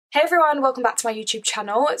Hey everyone, welcome back to my YouTube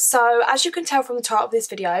channel. So as you can tell from the title of this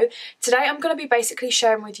video, today I'm going to be basically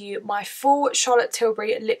sharing with you my full Charlotte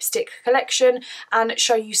Tilbury lipstick collection and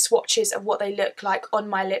show you swatches of what they look like on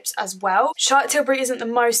my lips as well. Charlotte Tilbury isn't the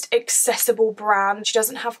most accessible brand. She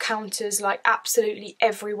doesn't have counters like absolutely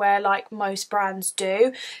everywhere like most brands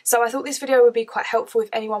do. So I thought this video would be quite helpful if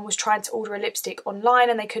anyone was trying to order a lipstick online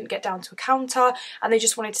and they couldn't get down to a counter and they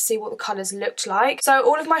just wanted to see what the colours looked like. So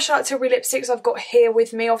all of my Charlotte Tilbury lipsticks I've got here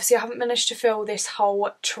with me. Obviously I haven't managed to fill this whole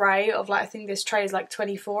tray of I think this tray is like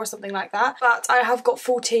 24 or something like that, but I have got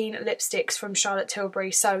 14 lipsticks from Charlotte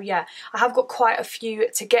Tilbury, so yeah, I have got quite a few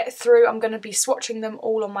to get through. I'm going to be swatching them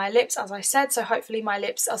all on my lips as I said, so hopefully my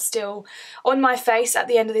lips are still on my face at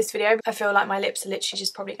the end of this video. I feel like my lips are literally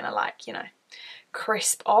just probably going to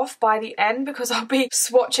crisp off by the end because I'll be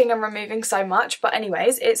swatching and removing so much, but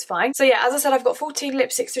anyways, it's fine. So yeah, as I said, I've got 14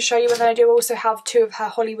 lipsticks to show you, and then I do also have 2 of her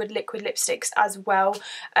Hollywood liquid lipsticks as well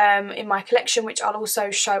in my collection, which I'll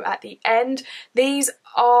also show at the end. These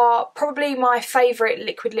are probably my favourite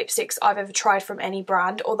liquid lipsticks I've ever tried from any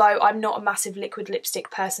brand, although I'm not a massive liquid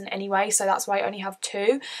lipstick person anyway, so that's why I only have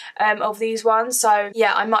 2 of these ones. So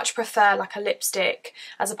yeah, I much prefer like a lipstick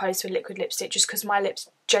as opposed to a liquid lipstick, just because my lips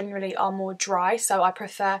generally are more dry, so I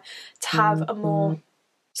prefer to have a more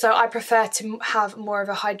more of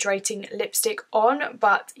a hydrating lipstick on.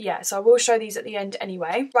 But yeah, so I will show these at the end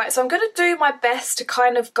anyway. Right, so I'm going to do my best to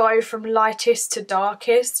kind of go from lightest to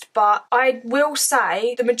darkest, but I will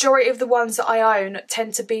say the majority of the ones that I own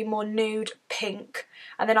tend to be more nude pink,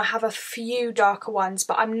 and then I have a few darker ones,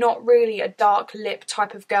 but I'm not really a dark lip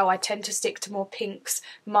type of girl. I tend to stick to more pinks,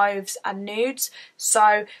 mauves and nudes.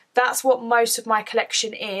 So that's what most of my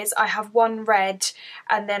collection is. I have one red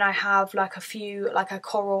and then I have like a few, like a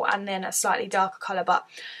coral and then a slightly darker colour, but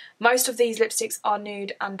most of these lipsticks are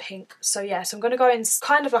nude and pink. So yeah, so I'm going to go in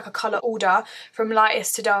kind of like a colour order from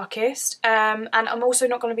lightest to darkest. And I'm also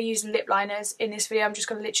not going to be using lip liners in this video. I'm just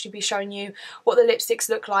going to literally be showing you what the lipsticks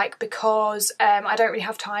look like because I don't really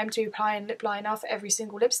have time to be applying lip liner for every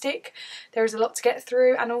single lipstick. There is a lot to get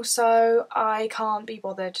through and also I can't be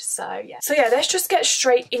bothered. So yeah, let's just get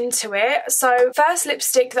straight into it. So first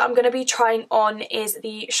lipstick that I'm going to be trying on is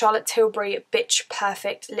the Charlotte Tilbury Bitch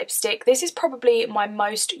Perfect lipstick. This is probably my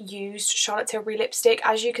most used Charlotte Tilbury lipstick.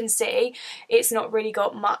 As you can see, it's not really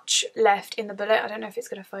got much left in the bullet. I don't know if it's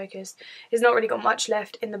going to focus. It's not really got much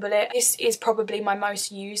left in the bullet. This is probably my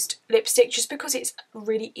most used lipstick just because it's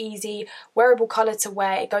really easy, wearable colour to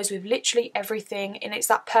wear. It goes with literally everything and it's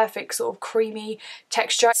that perfect sort of creamy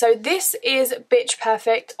texture. So this is Bitch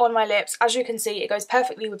Perfect on my lips. As you can see, it goes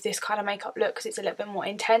perfectly with this kind of makeup look because it's a little bit more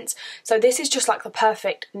intense. So this is just like the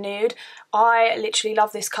perfect nude. I literally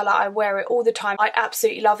love this colour. I wear it all the time. I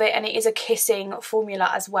absolutely love it, and it is a kissing formula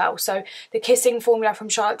as well. So the kissing formula from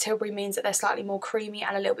Charlotte Tilbury means that they're slightly more creamy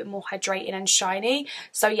and a little bit more hydrating and shiny.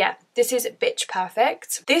 So yeah, this is Bitch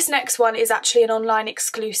Perfect. This next one is actually an online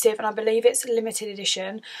exclusive and I believe it's a limited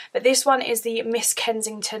edition, but this one is the Miss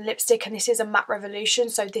Kensington lipstick and this is a matte revolution.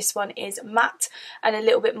 So this one is matte and a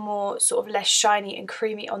little bit more sort of less shiny and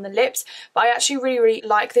creamy on the lips, but I actually really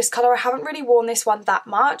like this colour. I haven't really worn this one that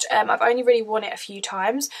much. I've only really worn it a few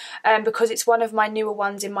times because it's one of my newer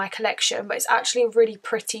ones in my collection, but it's actually a really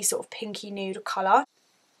pretty sort of pinky nude colour.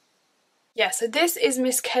 Yeah, so this is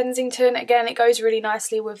Miss Kensington. Again, it goes really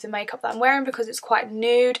nicely with the makeup that I'm wearing because it's quite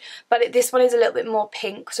nude, but this one is a little bit more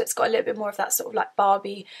pink, so it's got a little bit more of that sort of like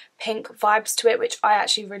Barbie pink vibes to it, which I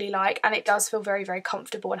actually really like, and it does feel very, very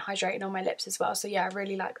comfortable and hydrating on my lips as well. So yeah, I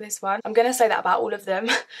really like this one. I'm going to say that about all of them.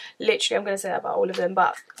 Literally, I'm going to say that about all of them,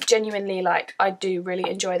 but genuinely, like, I do really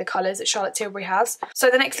enjoy the colours that Charlotte Tilbury has. So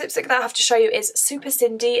the next lipstick that I have to show you is Super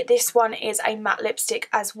Cindy. This one is a matte lipstick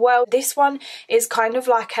as well. This one is kind of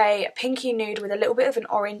like a pinky nude with a little bit of an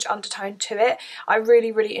orange undertone to it. I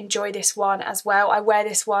really enjoy this one as well. I wear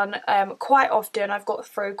this one quite often. I've got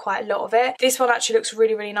through quite a lot of it. This one actually looks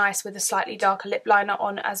really nice with a slightly darker lip liner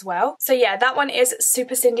on as well. So yeah, that one is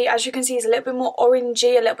Super Cindy. As you can see, it's a little bit more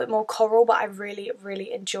orangey, a little bit more coral, but I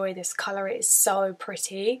really enjoy this colour. It is so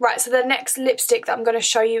pretty. Right, so the next lipstick that I'm going to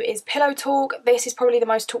show you is Pillow Talk. This is probably the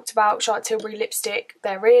most talked about Charlotte Tilbury lipstick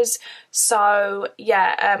there is. So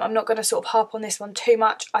yeah, I'm not going to sort of harp on this one too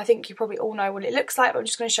much. I think you probably all know what it looks like, but I'm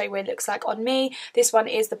just going to show you what it looks like on me. This one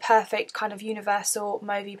is the perfect kind of universal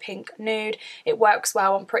mauvey pink nude. It works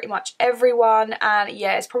well on pretty much everyone, and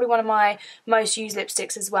yeah, it's probably one of my most used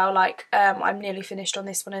lipsticks as well. Like I'm nearly finished on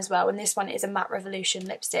this one as well, and this one is a matte revolution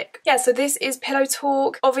lipstick. Yeah, so this is Pillow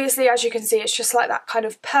Talk. Obviously, as you can see, it's just like that kind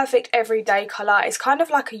of perfect everyday colour. It's kind of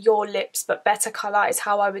like a Your Lips but better colour is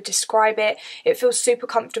how I would describe it. It feels super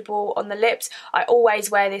comfortable on the lips. I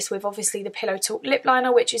always wear this with obviously the Pillow Talk lip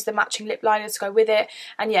liner, which is the matching matching lip liner to go with it.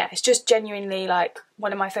 And yeah, it's just genuinely like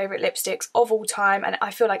one of my favourite lipsticks of all time, and I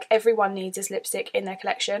feel like everyone needs this lipstick in their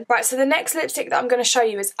collection. Right, so the next lipstick that I'm going to show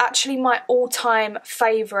you is actually my all-time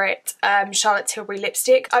favourite Charlotte Tilbury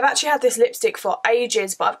lipstick. I've actually had this lipstick for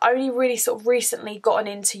ages, but I've only really sort of recently gotten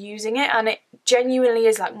into using it, and it genuinely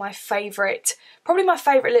is like my favourite, probably my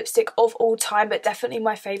favourite lipstick of all time, but definitely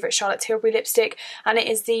my favourite Charlotte Tilbury lipstick, and it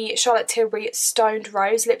is the Charlotte Tilbury Stoned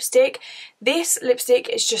Rose lipstick. This lipstick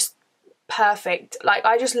is just perfect. Like,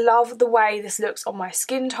 I just love the way this looks on my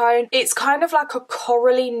skin tone. It's kind of like a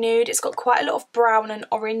corally nude. It's got quite a lot of brown and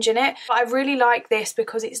orange in it, but I really like this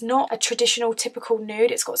because it's not a traditional typical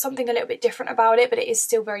nude. It's got something a little bit different about it, but it is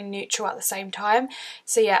still very neutral at the same time.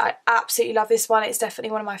 So yeah, I absolutely love this one. It's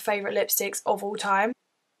definitely one of my favourite lipsticks of all time.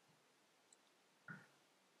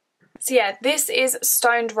 So yeah, this is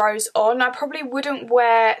Stoned Rose on. I probably wouldn't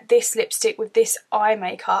wear this lipstick with this eye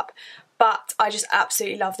makeup, but I just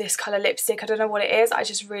absolutely love this colour lipstick. I don't know what it is, I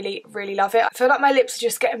just really, really love it. I feel like my lips are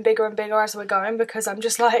just getting bigger and bigger as we're going because I'm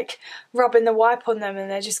just like rubbing the wipe on them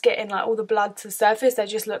and they're just getting like all the blood to the surface. They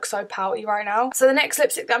just look so pouty right now. So the next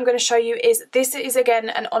lipstick that I'm going to show you is, this is again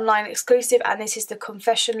an online exclusive, and this is the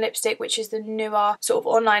Confession lipstick, which is the newer sort of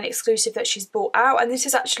online exclusive that she's brought out. And this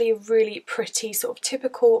is actually a really pretty sort of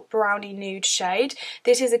typical brownie nude shade.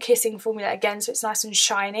 This is a kissing formula again, so it's nice and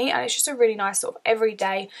shiny, and it's just a really nice sort of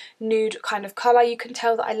everyday nude kind of colour. You can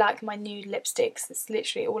tell that I like my nude lipsticks. It's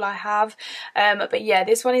literally all I have. But yeah,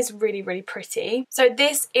 this one is really, really pretty. So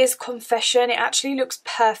this is Confession. It actually looks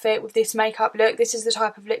perfect with this makeup look. This is the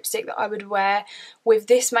type of lipstick that I would wear with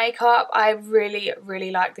this makeup. I really,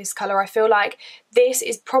 really like this colour. I feel like this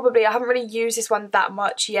is probably, I haven't really used this one that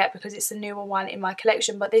much yet because it's the newer one in my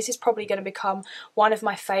collection, but this is probably going to become one of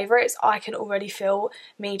my favourites. I can already feel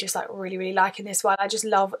me just like really, really liking this one. I just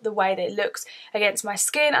love the way that it looks against my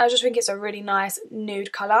skin. I just think it's a really nice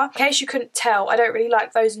nude colour. In case you couldn't tell, I don't really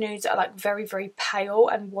like those nudes that are like very, very pale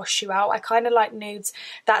and wash you out. I kind of like nudes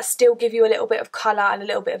that still give you a little bit of colour and a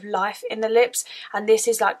little bit of life in the lips, and this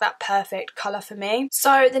is like that perfect colour for me.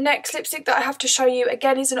 So the next lipstick that I have to show you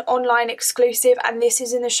again is an online exclusive, and this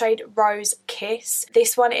is in the shade Rose Kiss.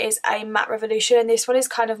 This one is a matte revolution, and this one is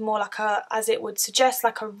kind of more like a, as it would suggest,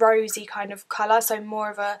 like a rosy kind of colour, so more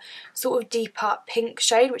of a sort of deeper pink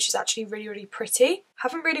shade, which is actually really, really pretty.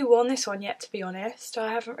 Haven't really worn this one yet, to be honest.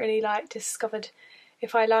 I haven't really like discovered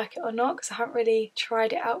if I like it or not because I haven't really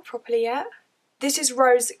tried it out properly yet. This is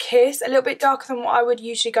Rose Kiss, a little bit darker than what I would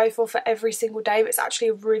usually go for every single day, but it's actually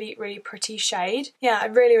a really, really pretty shade. Yeah, I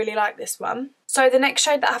really, really like this one. So the next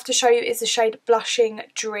shade that I have to show you is the shade Blushing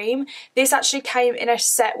Dream. This actually came in a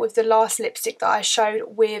set with the last lipstick that I showed,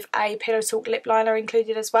 with a Pillow Talk lip liner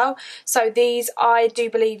included as well. So these, I do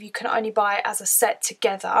believe you can only buy as a set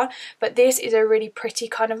together, but this is a really pretty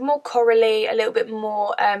kind of more corally, a little bit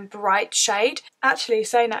more bright shade. Actually,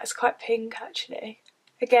 saying that, it's quite pink actually.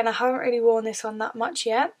 Again, I haven't really worn this one that much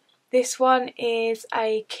yet. This one is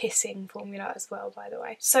a kissing formula as well, by the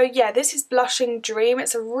way. So yeah, this is Blushing Dream.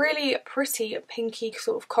 It's a really pretty pinky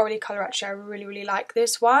sort of corally colour actually. I really, really like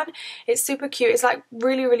this one. It's super cute. It's like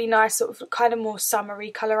really, really nice sort of kind of more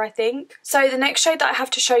summery colour, I think. So the next shade that I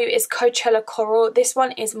have to show you is Coachella Coral. This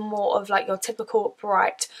one is more of like your typical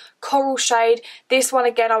bright coral shade. This one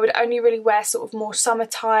again I would only really wear sort of more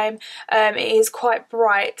summertime. It is quite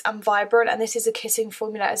bright and vibrant, and this is a kissing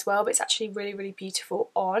formula as well, but it's actually really, really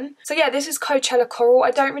beautiful on. So yeah, this is Coachella Coral.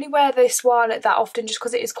 I don't really wear this one that often just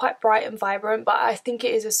because it is quite bright and vibrant, but I think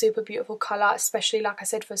it is a super beautiful colour, especially like I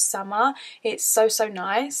said for summer. It's so, so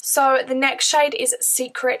nice. So the next shade is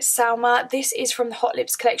Secret Salma. This is from the Hot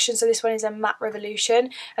Lips collection, so this one is a matte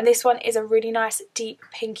revolution, and this one is a really nice deep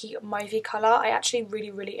pinky mauvey colour. I actually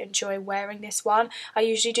really, really enjoy wearing this one. I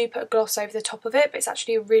usually do put a gloss over the top of it, but it's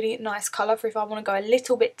actually a really nice colour for if I want to go a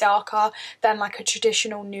little bit darker than like a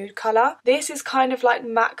traditional nude colour. This is kind of like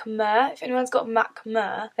Mac Myrrh. If anyone's got Mac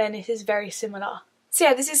Myrrh, then it is very similar. So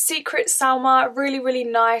yeah, this is Secret Salma, really, really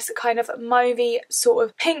nice kind of mauvey sort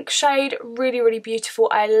of pink shade, really, really beautiful.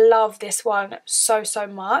 I love this one so, so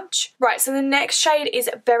much. Right, so the next shade is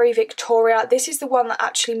Very Victoria. This is the one that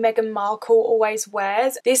actually Meghan Markle always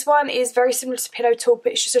wears. This one is very similar to Pillow Talk,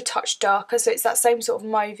 but it's just a touch darker, so it's that same sort of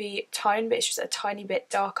mauvey tone, but it's just a tiny bit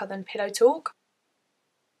darker than Pillow Talk.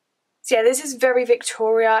 So yeah, this is very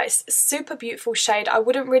Victoria. It's a super beautiful shade. I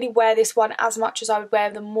wouldn't really wear this one as much as I would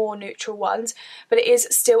wear the more neutral ones, but it is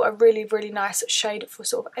still a really, really nice shade for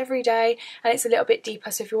sort of everyday, and it's a little bit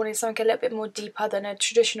deeper. So if you wanted something a little bit more deeper than a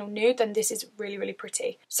traditional nude, then this is really, really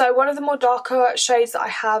pretty. So one of the more darker shades that I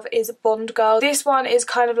have is Bond Girl. This one is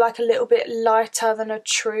kind of like a little bit lighter than a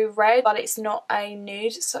true red, but it's not a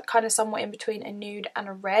nude. It's kind of somewhat in between a nude and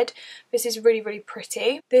a red. This is really, really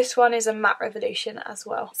pretty. This one is a Matte Revolution as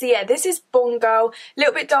well. So yeah, this is Bond Girl. A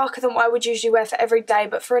little bit darker than what I would usually wear for every day,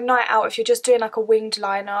 but for a night out, if you're just doing like a winged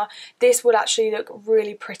liner, this would actually look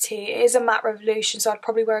really pretty. It is a Matte Revolution, so I'd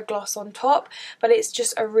probably wear a gloss on top, but it's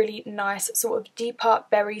just a really nice sort of deeper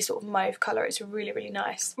berry sort of mauve colour. It's really, really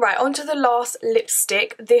nice. Right, on to the last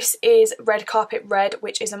lipstick. This is Red Carpet Red,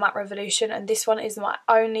 which is a Matte Revolution, and this one is my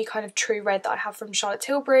only kind of true red that I have from Charlotte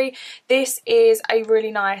Tilbury. This is a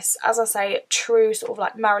really nice, as I say, true sort of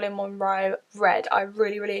like Marilyn Monroe red. I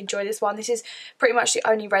really, really enjoy this one. This is pretty much the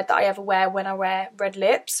only red that I ever wear when I wear red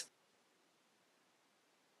lips.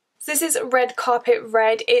 So this is Red Carpet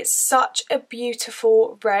Red. It's such a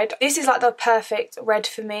beautiful red. This is like the perfect red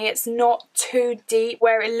for me. It's not too deep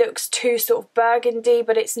where it looks too sort of burgundy,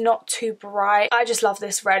 but it's not too bright. I just love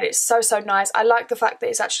this red. It's so, so nice. I like the fact that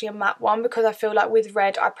it's actually a matte one, because I feel like with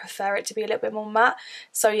red I prefer it to be a little bit more matte.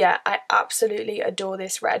 So yeah, I absolutely adore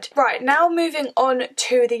this red. Right, now moving on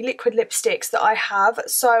to the liquid lipsticks that I have.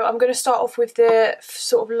 So I'm going to start off with the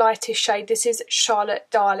sort of lightest shade. This is Charlotte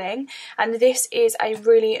Darling, and this is a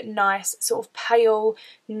really nice sort of pale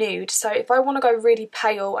nude. So if I want to go really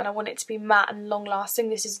pale and I want it to be matte and long lasting,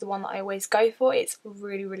 this is the one that I always go for. It's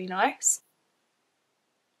really, really nice.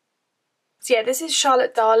 So yeah, this is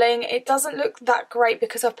Charlotte Darling. It doesn't look that great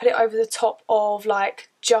because I've put it over the top of like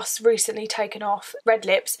just recently taken off red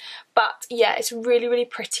lips, but yeah, it's really, really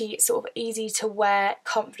pretty, sort of easy to wear,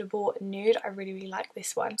 comfortable nude. I really, really like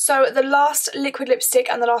this one. So the last liquid lipstick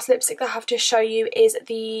and the last lipstick that I have to show you is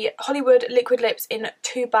the Hollywood Liquid Lips in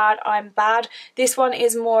Too Bad I'm Bad. This one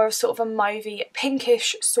is more of sort of a mauvey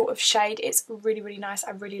pinkish sort of shade. It's really, really nice.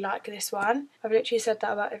 I really like this one. I've literally said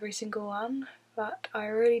that about every single one, but I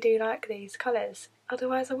really do like these colours.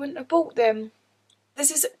 Otherwise I wouldn't have bought them. This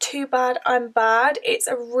is Too Bad I'm Bad. It's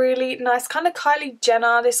a really nice kind of Kylie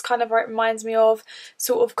Jenner. This kind of reminds me of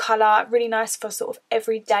sort of colour. Really nice for sort of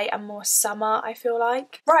everyday and more summer, I feel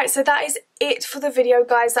like. Right, so that is it for the video,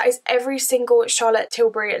 guys. That is every single Charlotte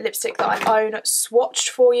Tilbury lipstick that I own swatched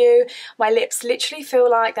for you. My lips literally feel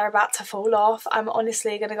like they're about to fall off. I'm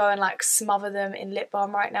honestly going to go and like smother them in lip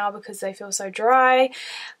balm right now because they feel so dry.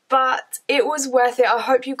 But it was worth it. I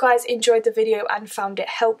hope you guys enjoyed the video and found it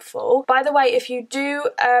helpful. By the way, if you do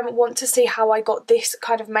want to see how I got this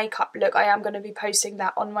kind of makeup look, I am going to be posting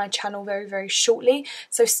that on my channel very, very shortly.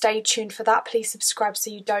 So stay tuned for that. Please subscribe so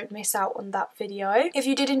you don't miss out on that video. If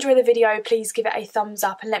you did enjoy the video, please give it a thumbs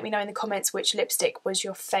up and let me know in the comments which lipstick was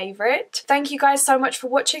your favourite. Thank you guys so much for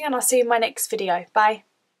watching, and I'll see you in my next video. Bye.